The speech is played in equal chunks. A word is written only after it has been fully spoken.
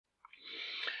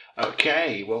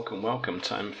Okay, welcome.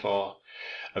 Time for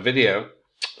a video.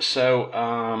 So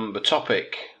the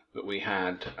topic that we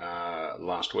had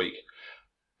last week,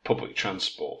 public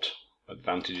transport,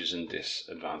 advantages and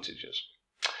disadvantages.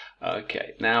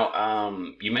 Okay, now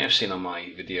you may have seen on my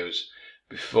videos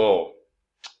before,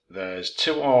 there's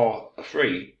 2 or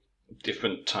 3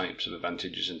 different types of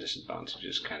advantages and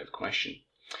disadvantages kind of question.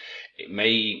 It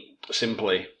may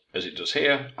simply, as it does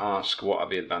here, ask what are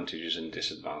the advantages and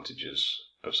disadvantages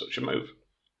of such a move.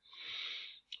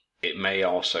 It may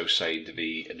also say do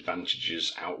the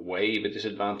advantages outweigh the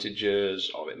disadvantages,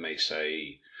 or it may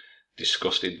say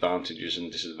discuss the advantages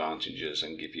and disadvantages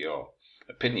and give your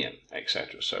opinion,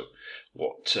 etc. So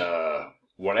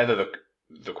whatever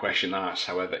the question asks,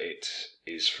 however it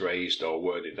is phrased or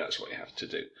worded, that's what you have to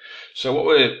do. So what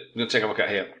we're going to take a look at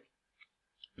here,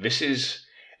 this is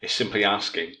simply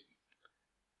asking,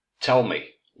 tell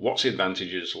me what's the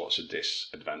advantages, what's the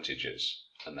disadvantages,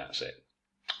 and that's it.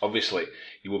 Obviously,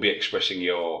 you will be expressing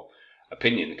your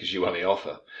opinion because you are the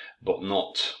author, but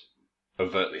not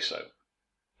overtly so.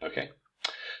 Okay?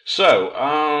 So,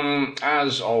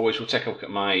 as always, we'll take a look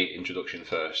at my introduction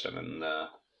first, and then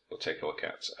we'll take a look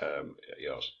at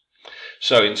yours.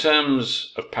 So, in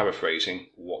terms of paraphrasing,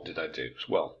 what did I do?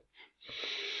 Well,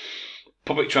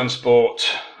 public transport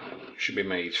should be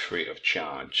made free of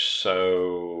charge.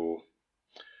 So,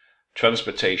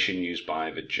 transportation used by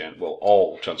the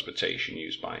all transportation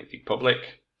used by the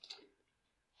public,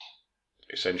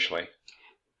 essentially,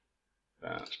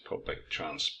 that's public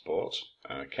transport.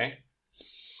 Okay,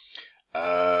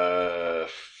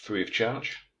 free of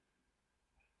charge,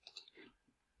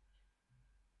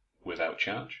 without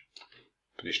charge,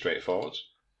 pretty straightforward.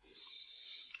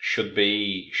 Should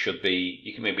be,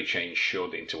 you can maybe change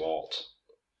should into ought,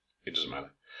 it doesn't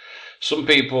matter. Some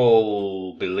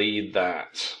people believe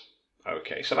that.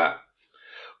 Okay, so that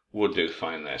would do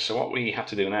fine there. So what we have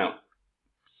to do now,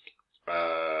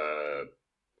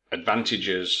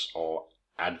 advantages or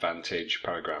advantage,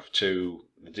 paragraph 2,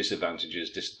 the disadvantages,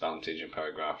 disadvantage in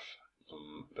paragraph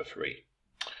 3.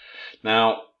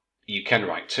 Now, you can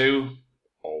write 2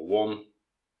 or 1,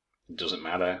 it doesn't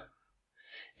matter.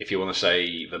 If you want to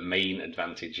say the main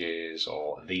advantages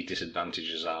or the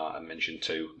disadvantages are and mention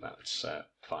 2, that's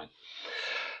fine.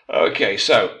 Okay,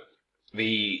 so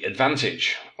the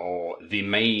advantage or the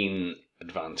main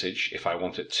advantage, if I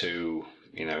wanted to,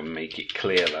 make it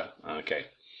clearer, okay,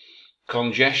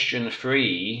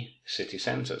 congestion-free city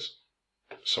centres.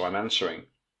 So I'm answering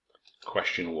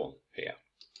question 1 here,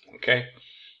 okay?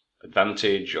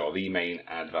 Advantage or the main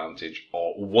advantage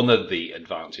or one of the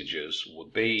advantages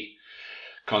would be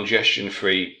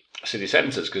congestion-free city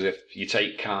centres, because if you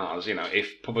take cars,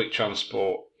 if public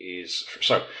transport is...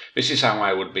 So this is how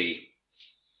I would be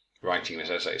writing this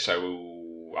essay.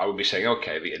 So I would be saying,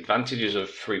 okay, the advantages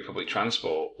of free public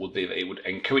transport would be that it would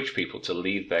encourage people to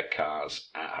leave their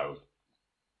cars at home.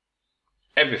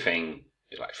 Everything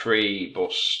is like free,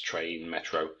 bus, train,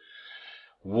 metro.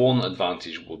 One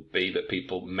advantage would be that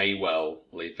people may well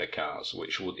leave their cars,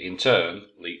 which would in turn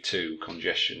lead to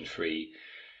congestion-free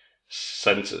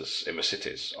centres in the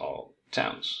cities or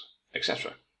towns,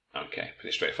 etc. Okay,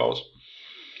 pretty straightforward.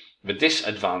 The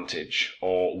disadvantage,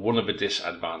 or one of the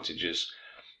disadvantages,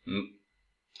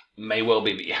 may well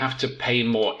be that you have to pay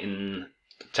more in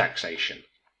taxation.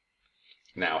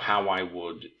 Now, how I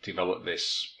would develop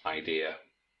this idea,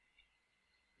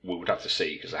 we would have to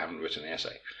see, because I haven't written the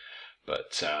essay.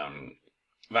 But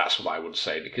that's what I would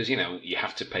say, because, you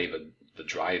have to pay the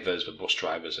drivers, the bus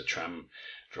drivers, the tram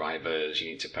drivers,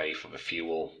 you need to pay for the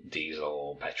fuel,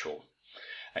 diesel, petrol,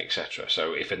 etc.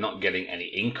 So if they're not getting any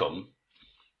income,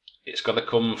 it's got to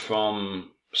come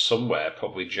from somewhere,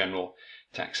 probably general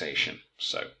taxation.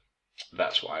 So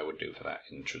that's what I would do for that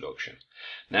introduction.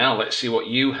 Now let's see what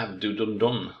you have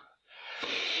done.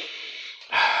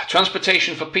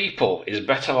 Transportation for people is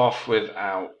better off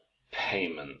without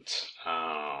payment.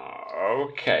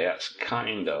 Okay, that's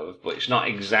kind of, but it's not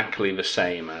exactly the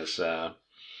same as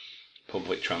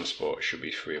public transport should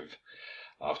be free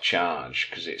of charge,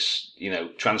 because it's,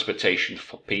 transportation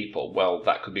for people. Well,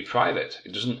 that could be private.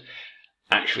 It doesn't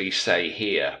actually say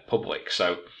here public.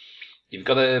 So you've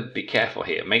got to be careful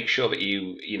here. Make sure that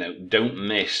you don't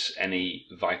miss any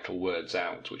vital words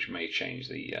out, which may change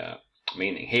the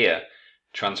meaning. Here,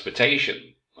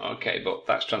 transportation. Okay, but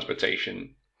that's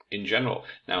transportation in general.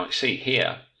 Now, see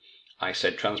here, I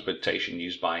said transportation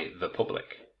used by the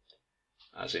public,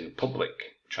 as in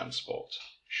public transport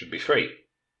should be free.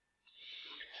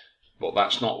 But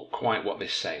that's not quite what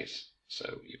this says,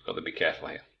 so you've got to be careful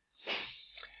here.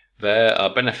 There are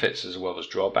benefits as well as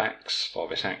drawbacks for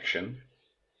this action.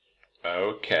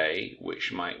 Okay,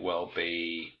 which might well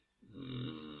be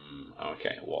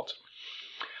Okay, what?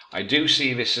 I do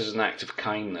see this as an act of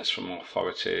kindness from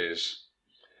authorities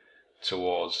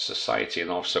towards society, and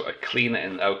also a cleaner.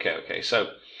 And okay.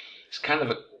 So it's kind of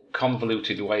a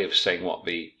convoluted way of saying what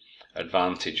the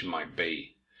advantage might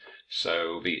be.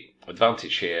 So the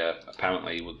advantage here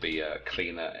apparently would be a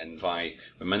cleaner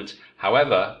environment.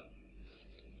 However,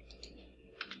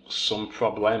 some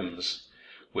problems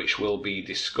which will be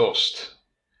discussed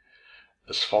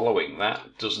as following,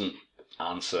 that doesn't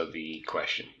answer the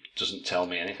question, doesn't tell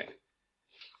me anything.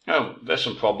 Oh, there's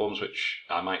some problems which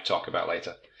I might talk about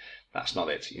later. That's not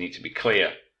it. You need to be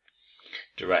clear,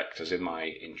 direct, as in my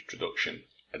introduction.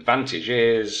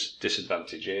 Advantages,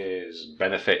 disadvantages,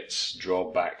 benefits,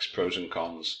 drawbacks, pros and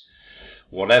cons,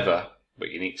 whatever, but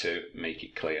you need to make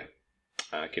it clear.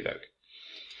 Okie doke.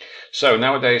 So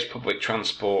nowadays public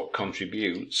transport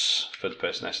contributes, third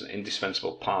person as an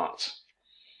indispensable part.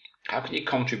 How can you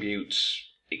contribute?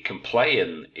 It can play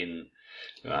in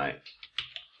right,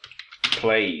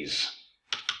 plays,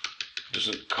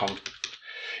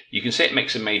 you can say it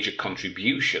makes a major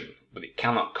contribution, but it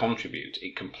cannot contribute.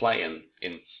 It can play an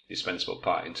indispensable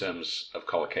part in terms of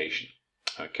collocation.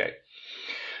 Okay,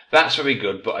 that's very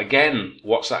good, but again,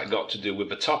 what's that got to do with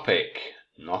the topic?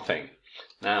 Nothing.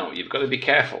 Now, you've got to be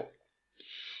careful.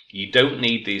 You don't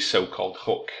need these so-called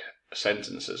hook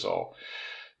sentences or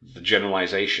the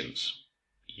generalizations.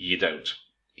 You don't.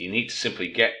 You need to simply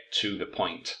get to the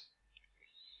point.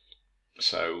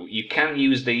 So you can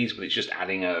use these, but it's just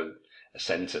adding a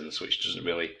sentence which doesn't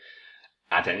really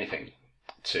add anything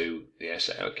to the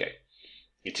essay. Okay.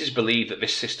 It is believed that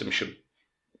this system should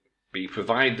be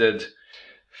provided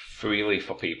freely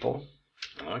for people.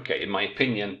 Okay, in my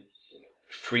opinion,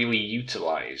 freely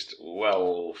utilized.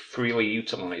 Well, freely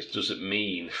utilized doesn't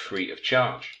mean free of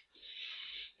charge.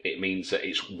 It means that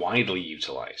it's widely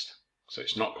utilized. So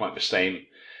it's not quite the same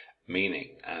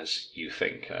meaning as you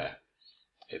think.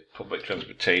 If public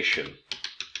transportation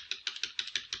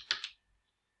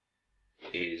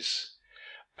is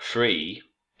free,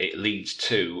 it leads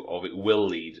to, or it will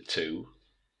lead to,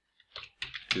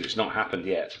 because it's not happened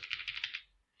yet,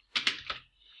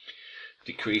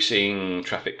 decreasing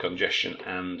traffic congestion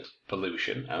and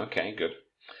pollution. Okay, good.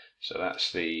 So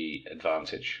that's the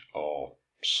advantage, or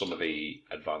some of the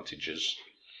advantages.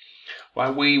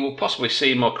 Well, we will possibly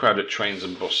see more crowded trains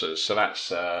and buses, so that's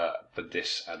the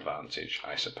disadvantage,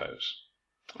 I suppose.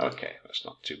 Okay, that's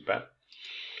not too bad.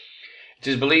 It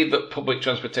is believed that public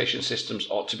transportation systems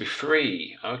ought to be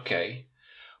free. Okay.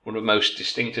 One of the most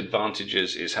distinct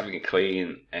advantages is having a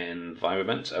clean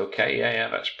environment. Okay, yeah,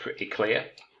 that's pretty clear.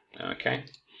 Okay.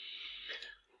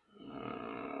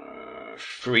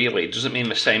 Freely doesn't mean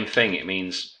the same thing. It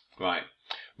means, right,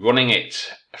 running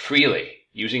it freely,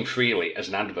 using freely as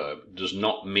an adverb does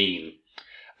not mean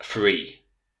free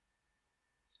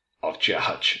of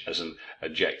charge as an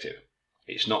adjective.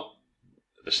 It's not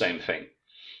the same thing.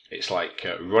 It's like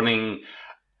running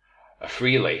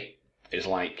freely is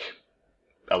like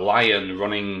a lion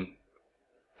running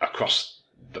across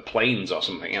the plains or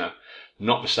something,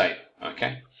 not the same,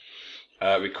 okay?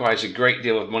 Requires a great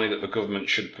deal of money that the government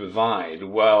should provide.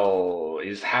 Well,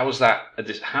 how is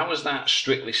that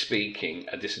strictly speaking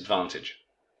a disadvantage?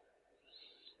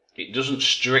 It doesn't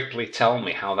strictly tell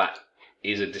me how that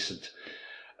is a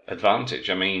disadvantage.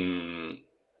 I mean,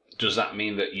 does that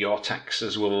mean that your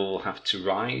taxes will have to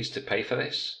rise to pay for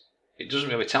this? It doesn't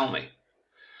really tell me.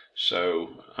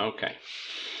 So, okay.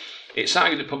 It's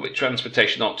argued that public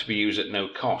transportation ought to be used at no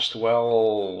cost.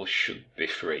 Well, should be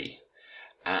free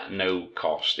at no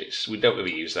cost. We don't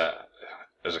really use that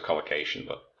as a collocation,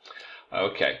 but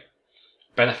okay.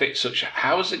 Benefits such,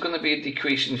 how is there going to be a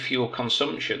decrease in fuel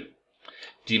consumption?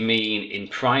 Do you mean in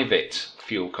private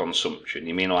fuel consumption?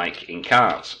 You mean like in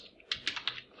cars?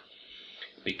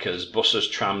 Because buses,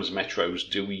 trams, metros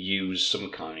do use some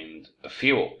kind of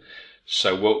fuel.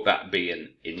 So won't that be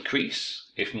an increase?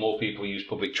 If more people use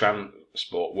public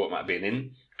transport, won't that be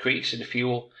an increase in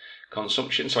fuel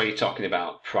consumption? So are you talking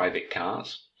about private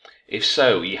cars? If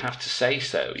so, you have to say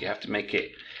so. You have to make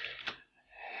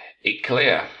it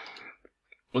clear.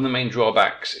 One of the main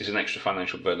drawbacks is an extra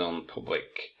financial burden on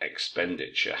public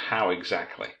expenditure. How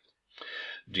exactly?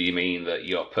 Do you mean that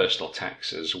your personal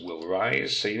taxes will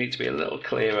rise? So you need to be a little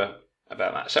clearer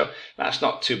about that. So that's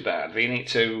not too bad. But you need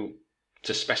to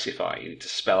specify. You need to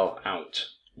spell out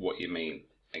what you mean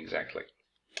exactly.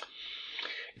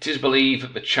 It is believed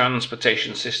that the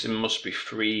transportation system must be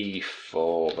free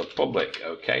for the public.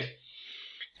 Okay.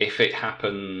 If it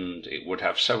happened, it would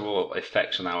have several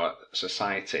effects on our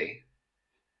society.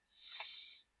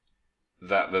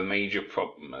 That the major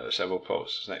problem, several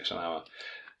effects on our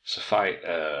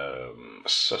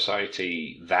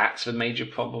society that the major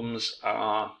problems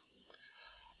are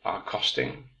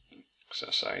costing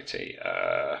society,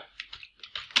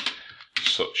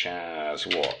 such as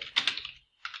what?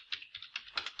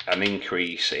 An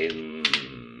increase in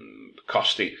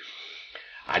costing.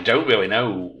 I don't really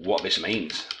know what this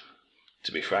means,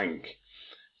 to be frank.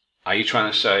 Are you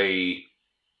trying to say,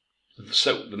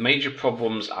 so the major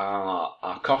problems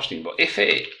are costing, but if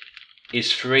it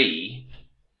is free,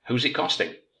 who's it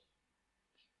costing?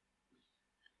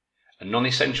 And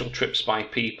non-essential trips by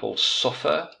people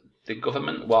suffer the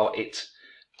government, while its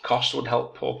cost would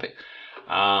help poor people.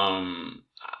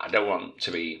 I don't want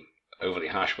to be overly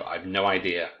harsh, but I have no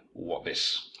idea what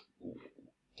this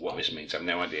means. I have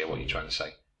no idea what you're trying to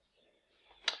say.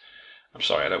 I'm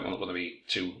sorry, I don't want to be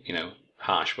too,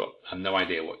 harsh, but I have no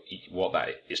idea what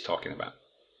that is talking about.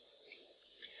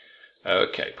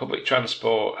 Okay, public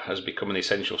transport has become an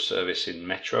essential service in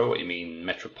metro. What you mean,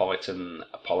 metropolitan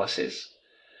policies?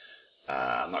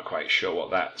 I'm not quite sure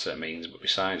what that means, but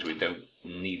besides, we don't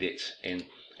need it in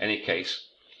any case.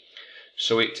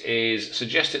 So it is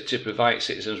suggested to provide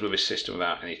citizens with a system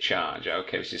without any charge.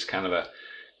 Okay, this is kind of a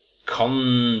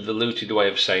convoluted way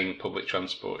of saying public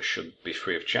transport should be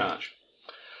free of charge.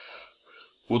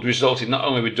 Would result in not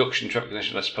only reduction in traffic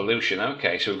congestion, less pollution.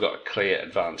 Okay, so we've got a clear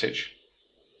advantage.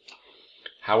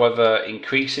 However,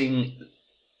 increasing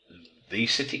the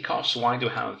city costs, why do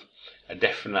we have a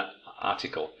definite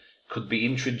article? Could be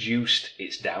introduced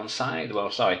its downside.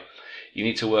 Well, sorry, you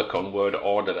need to work on word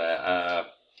order there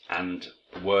and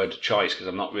word choice, because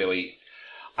I'm not really,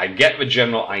 I get the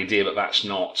general idea, but that's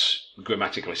not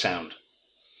grammatically sound.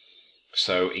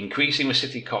 So increasing the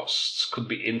city costs could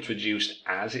be introduced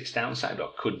as its downside,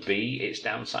 or could be its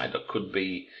downside, or could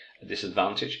be a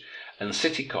disadvantage. And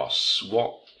city costs,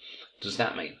 what does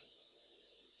that mean?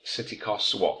 City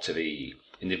costs what? To the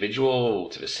individual,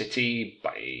 to the city,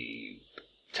 by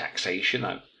taxation?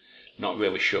 I'm not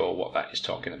really sure what that is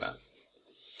talking about.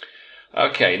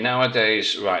 Okay,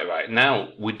 nowadays, right. Now,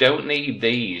 we don't need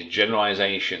these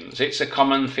generalizations. It's a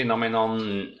common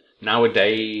phenomenon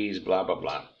nowadays, blah, blah,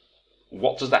 blah.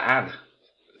 What does that add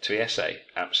to the essay?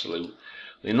 Absolutely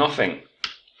nothing.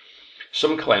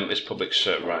 Some claim this public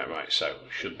service, so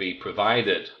should be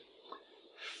provided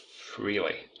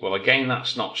freely. Well, again,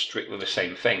 that's not strictly the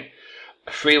same thing.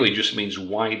 Freely just means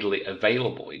widely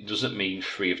available. It doesn't mean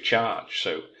free of charge.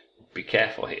 So be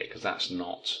careful here, because that's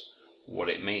not what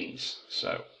it means.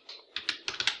 So,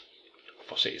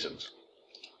 for citizens.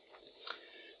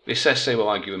 This essay will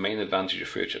argue the main advantage of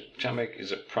free of charge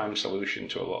is a prime solution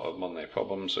to a lot of modern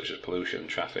problems, such as pollution,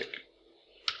 traffic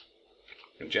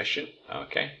congestion.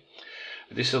 Okay.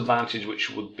 A disadvantage,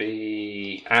 which would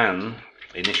be an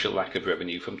initial lack of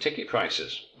revenue from ticket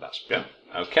prices. That's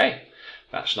okay.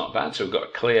 That's not bad. So we've got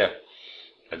a clear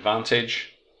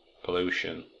advantage: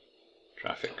 pollution,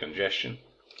 traffic congestion.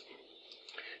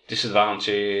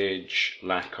 Disadvantage: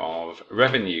 lack of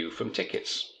revenue from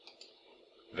tickets.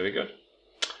 Very good.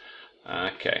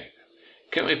 Okay.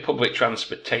 Currently, public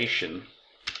transportation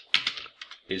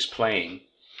is playing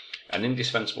an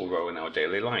indispensable role in our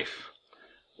daily life.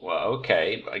 Well,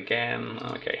 okay, but again,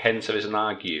 okay. Hence, there is an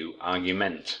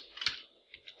argument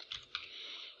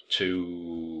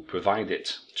to providing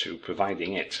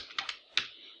it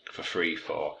for free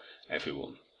for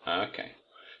everyone. Okay.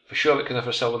 For sure, it can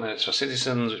offer several minutes for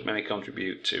citizens, which may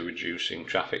contribute to reducing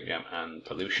traffic jam and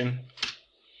pollution.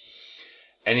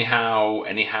 Anyhow,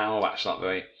 that's not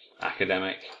very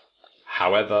academic.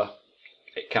 However,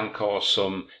 it can cause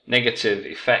some negative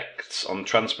effects on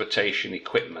transportation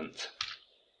equipment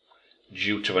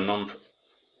due to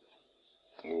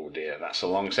oh dear, that's a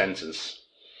long sentence.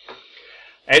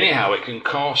 Anyhow, it can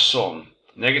cause some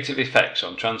negative effects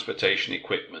on transportation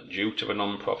equipment due to the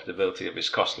non-profitability of this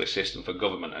costly system for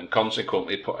government, and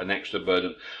consequently put an extra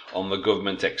burden on the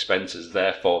government expenses.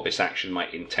 Therefore, this action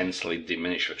might intensely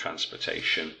diminish the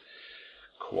transportation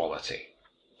quality.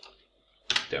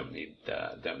 Don't need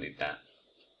that.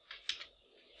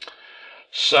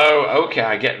 So, okay,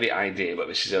 I get the idea, but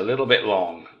this is a little bit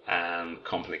long and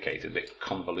complicated, a bit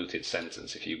convoluted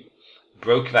sentence. If you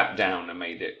broke that down and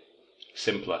made it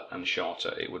simpler and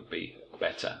shorter, it would be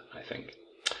better, I think.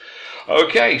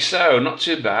 Okay, so not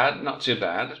too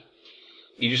bad.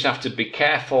 You just have to be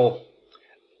careful.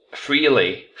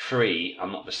 Freely, free are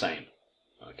not the same.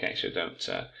 Okay, so don't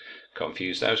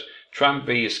confuse those. Try and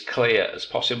be as clear as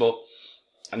possible,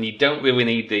 and you don't really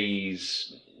need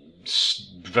these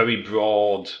very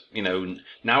broad,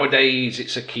 nowadays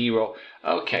it's a key role.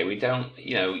 Okay, we don't,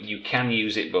 you can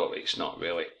use it, but it's not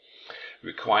really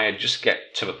required. Just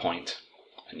get to the point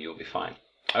and you'll be fine.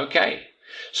 Okay,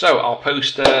 So I'll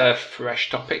post a fresh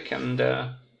topic and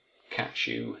catch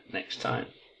you next time.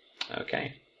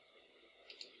 Okay.